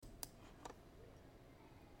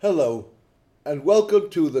Hello, and welcome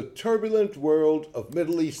to the turbulent world of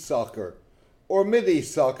Middle East soccer, or Mideast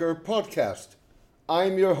Soccer podcast.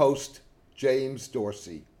 I'm your host, James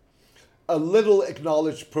Dorsey. A little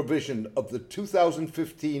acknowledged provision of the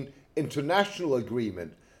 2015 international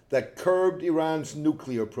agreement that curbed Iran's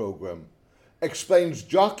nuclear program explains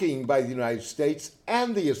jockeying by the United States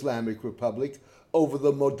and the Islamic Republic over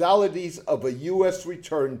the modalities of a U.S.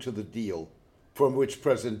 return to the deal, from which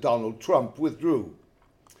President Donald Trump withdrew.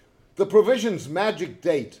 The provision's magic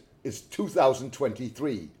date is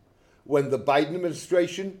 2023, when the Biden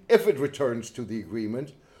administration, if it returns to the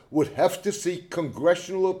agreement, would have to seek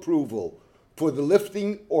congressional approval for the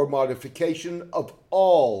lifting or modification of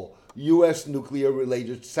all U.S.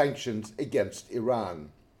 nuclear-related sanctions against Iran.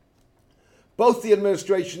 Both the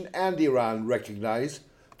administration and Iran recognize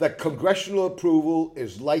that congressional approval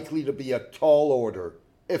is likely to be a tall order,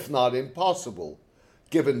 if not impossible,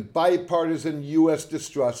 given bipartisan U.S.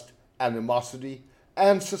 distrust, animosity,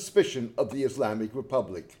 and suspicion of the Islamic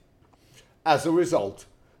Republic. As a result,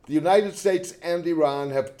 the United States and Iran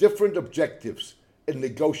have different objectives in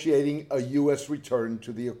negotiating a U.S. return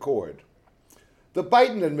to the accord. The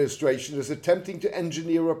Biden administration is attempting to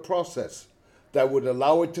engineer a process that would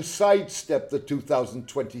allow it to sidestep the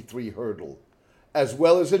 2023 hurdle, as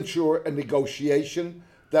well as ensure a negotiation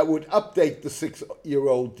that would update the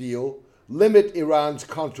six-year-old deal, limit Iran's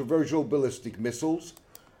controversial ballistic missiles,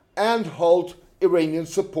 and halt Iranian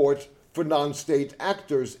support for non-state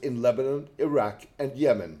actors in Lebanon, Iraq, and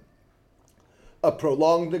Yemen. A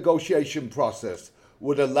prolonged negotiation process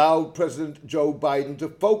would allow President Joe Biden to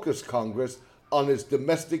focus Congress on his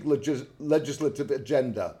domestic legislative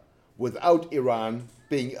agenda without Iran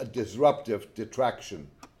being a disruptive detraction.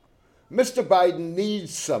 Mr. Biden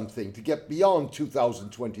needs something to get beyond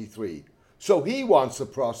 2023, so he wants a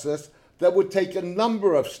process that would take a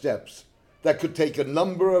number of steps that could take a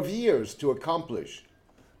number of years to accomplish.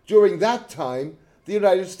 During that time, the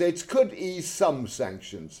United States could ease some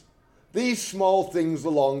sanctions. These small things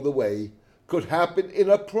along the way could happen in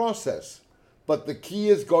a process, but the key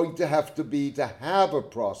is going to have to have a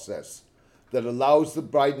process that allows the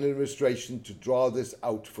Biden administration to draw this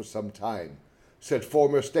out for some time, said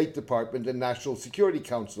former State Department and National Security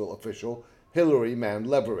Council official Hillary Mann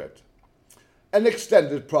Leverett. An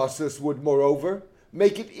extended process would, moreover,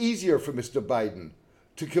 make it easier for Mr. Biden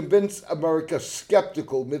to convince America's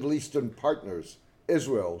skeptical Middle Eastern partners,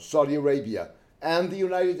 Israel, Saudi Arabia, and the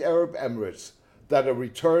United Arab Emirates, that a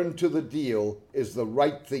return to the deal is the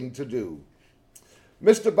right thing to do.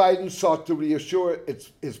 Mr. Biden sought to reassure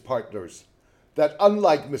his partners that,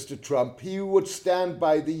 unlike Mr. Trump, he would stand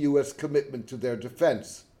by the U.S. commitment to their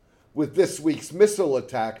defense, with this week's missile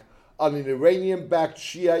attack on an Iranian-backed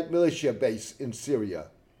Shiite militia base in Syria.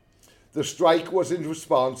 The strike was in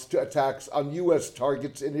response to attacks on U.S.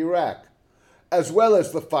 targets in Iraq, as well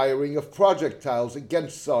as the firing of projectiles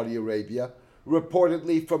against Saudi Arabia,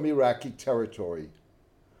 reportedly from Iraqi territory.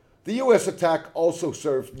 The U.S. attack also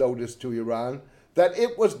served notice to Iran that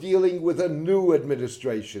it was dealing with a new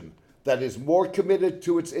administration that is more committed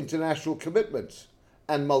to its international commitments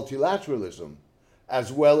and multilateralism,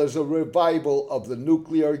 as well as a revival of the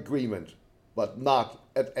nuclear agreement, but not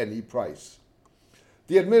at any price.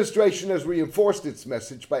 The administration has reinforced its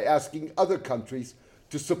message by asking other countries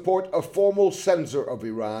to support a formal censor of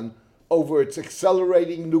Iran over its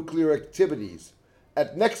accelerating nuclear activities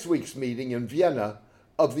at next week's meeting in Vienna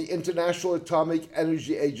of the International Atomic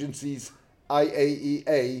Energy Agency's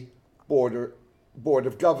IAEA Board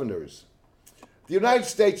of Governors. The United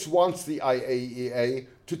States wants the IAEA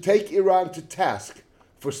to take Iran to task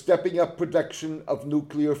for stepping up production of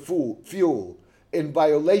nuclear fuel in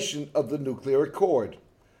violation of the nuclear accord,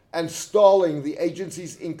 and stalling the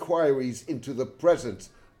agency's inquiries into the presence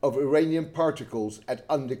of Iranian particles at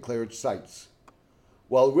undeclared sites.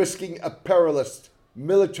 While risking a perilous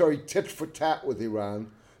military tit-for-tat with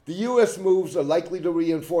Iran, the U.S. moves are likely to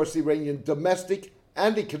reinforce Iranian domestic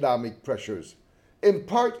and economic pressures, in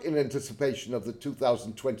part in anticipation of the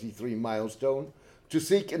 2023 milestone, to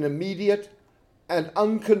seek an immediate and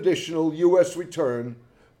unconditional U.S. return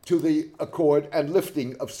to the accord and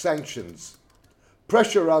lifting of sanctions.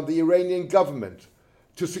 Pressure on the Iranian government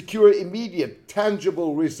to secure immediate,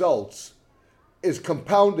 tangible results is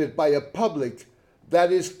compounded by a public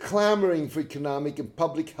that is clamoring for economic and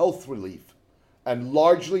public health relief and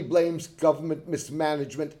largely blames government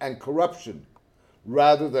mismanagement and corruption,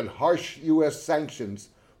 rather than harsh U.S. sanctions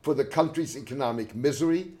for the country's economic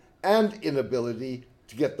misery and inability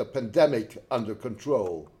to get the pandemic under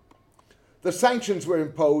control. The sanctions were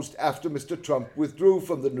imposed after Mr. Trump withdrew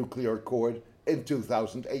from the nuclear accord in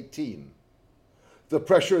 2018. The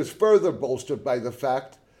pressure is further bolstered by the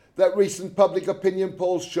fact that recent public opinion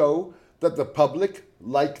polls show that the public,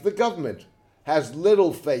 like the government, has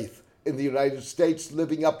little faith in the United States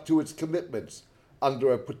living up to its commitments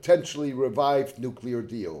under a potentially revived nuclear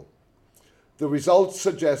deal. The results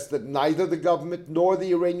suggest that neither the government nor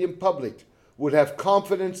the Iranian public would have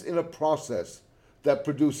confidence in a process that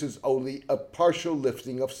produces only a partial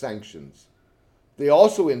lifting of sanctions. They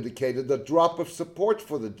also indicated a drop of support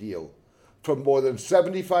for the deal from more than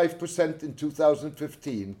 75% in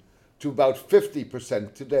 2015 to about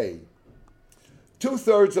 50% today.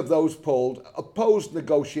 Two-thirds of those polled opposed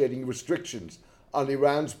negotiating restrictions on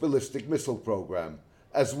Iran's ballistic missile program,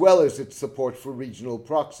 as well as its support for regional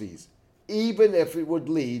proxies, even if it would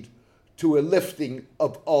lead to a lifting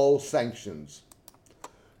of all sanctions.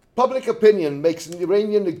 Public opinion makes an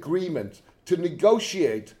Iranian agreement to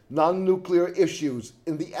negotiate non-nuclear issues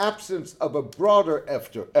in the absence of a broader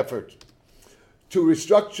effort to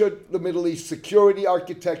restructure the Middle East security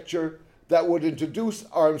architecture that would introduce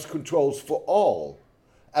arms controls for all,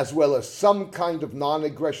 as well as some kind of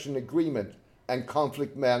non-aggression agreement and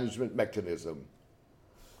conflict management mechanism.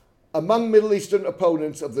 Among Middle Eastern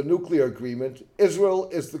opponents of the nuclear agreement, Israel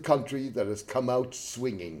is the country that has come out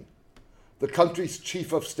swinging. The country's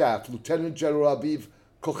chief of staff, Lieutenant General Aviv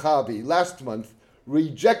Kochavi, last month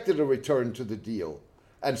rejected a return to the deal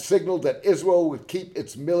and signaled that Israel would keep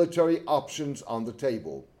its military options on the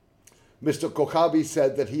table. Mr. Kochavi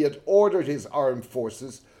said that he had ordered his armed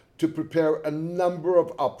forces to prepare a number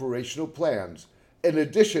of operational plans, in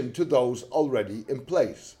addition to those already in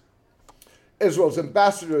place. Israel's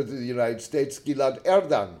ambassador to the United States, Gilad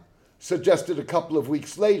Erdan, suggested a couple of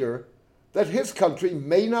weeks later that his country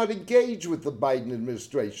may not engage with the Biden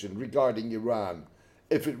administration regarding Iran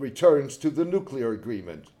if it returns to the nuclear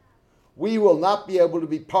agreement. We will not be able to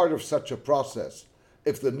be part of such a process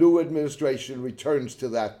if the new administration returns to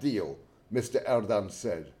that deal, Mr. Erdan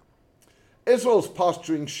said. Israel's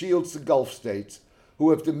posturing shields the Gulf states, who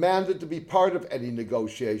have demanded to be part of any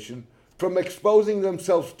negotiation, from exposing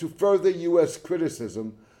themselves to further U.S.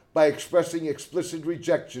 criticism by expressing explicit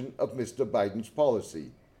rejection of Mr. Biden's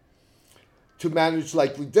policy. To manage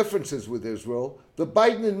likely differences with Israel, the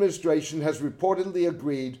Biden administration has reportedly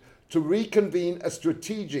agreed to reconvene a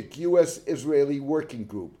strategic U.S.-Israeli working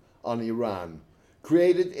group on Iran,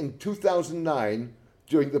 created in 2009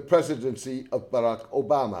 during the presidency of Barack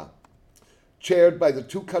Obama. Chaired by the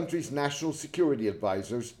two countries' national security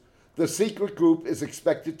advisors, the secret group is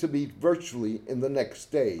expected to meet virtually in the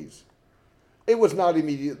next days. It was not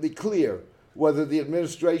immediately clear whether the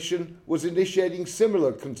administration was initiating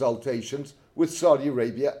similar consultations with Saudi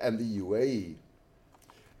Arabia and the UAE.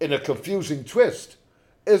 In a confusing twist,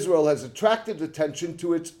 Israel has attracted attention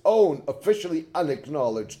to its own officially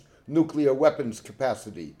unacknowledged nuclear weapons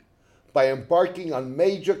capacity by embarking on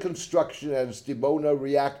major construction at its Dimona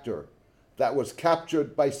reactor that was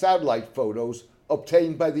captured by satellite photos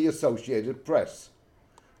obtained by the Associated Press.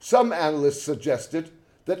 Some analysts suggested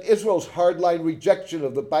that Israel's hardline rejection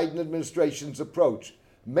of the Biden administration's approach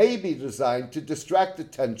may be designed to distract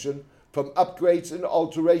attention from upgrades and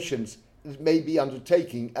alterations it may be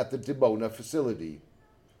undertaking at the Dimona facility.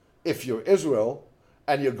 If you're Israel,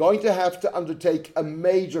 and you're going to have to undertake a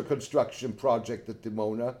major construction project at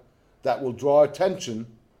Dimona that will draw attention,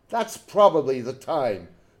 that's probably the time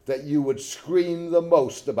that you would scream the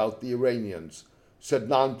most about the Iranians, said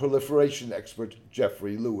non-proliferation expert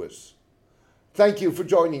Jeffrey Lewis. Thank you for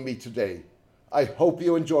joining me today. I hope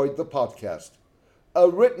you enjoyed the podcast. A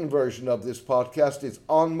written version of this podcast is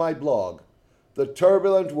on my blog, The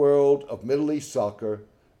Turbulent World of Middle East Soccer,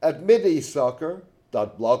 at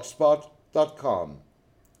mideastsoccer.blogspot.com.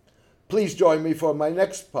 Please join me for my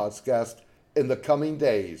next podcast in the coming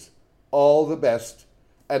days. All the best,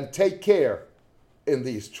 and take care in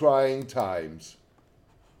these trying times.